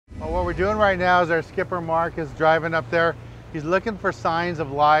we're doing right now is our skipper Mark is driving up there. He's looking for signs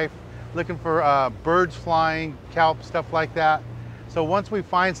of life, looking for birds flying, kelp, stuff like that. So once we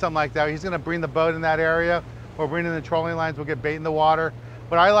find something like that, he's gonna bring the boat in that area. We'll bring in the trolling lines, we'll get bait in the water.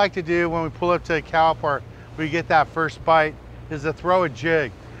 What I like to do when we pull up to a kelp or we get that first bite is to throw a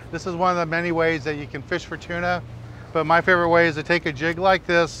jig. This is one of the many ways that you can fish for tuna, but my favorite way is to take a jig like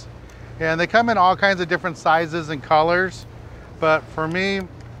this, and they come in all kinds of different sizes and colors. But for me,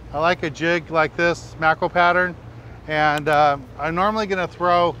 I like a jig like this, mackerel pattern, and I'm normally gonna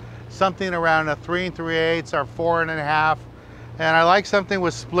throw something around a 3 3/8 or 4 1/2, and I like something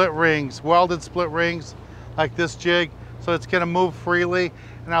with split rings, welded split rings like this jig, so it's gonna move freely.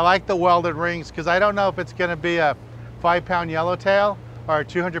 And I like the welded rings because I don't know if it's gonna be a 5-pound yellowtail or a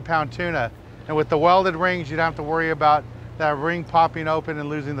 200-pound tuna. And with the welded rings, you don't have to worry about that ring popping open and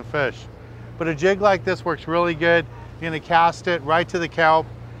losing the fish. But a jig like this works really good. You're gonna cast it right to the kelp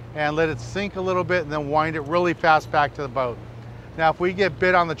and let it sink a little bit and then wind it really fast back to the boat. Now, if we get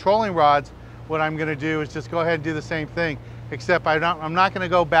bit on the trolling rods, what I'm gonna do is just go ahead and do the same thing, except I'm not gonna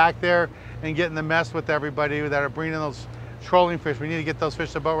go back there and get in the mess with everybody that are bringing those trolling fish. We need to get those fish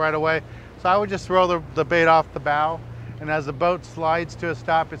to the boat right away. So I would just throw the bait off the bow, and as the boat slides to a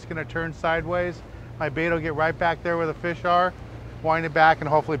stop, it's gonna turn sideways. My bait will get right back there where the fish are, wind it back, and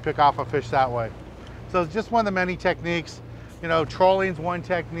hopefully pick off a fish that way. So it's just one of the many techniques. You know, trolling's one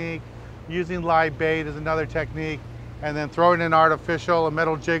technique, using live bait is another technique, and then throwing an artificial, a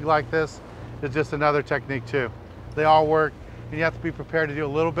metal jig like this is just another technique too. They all work, and you have to be prepared to do a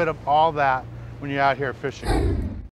little bit of all that when you're out here fishing.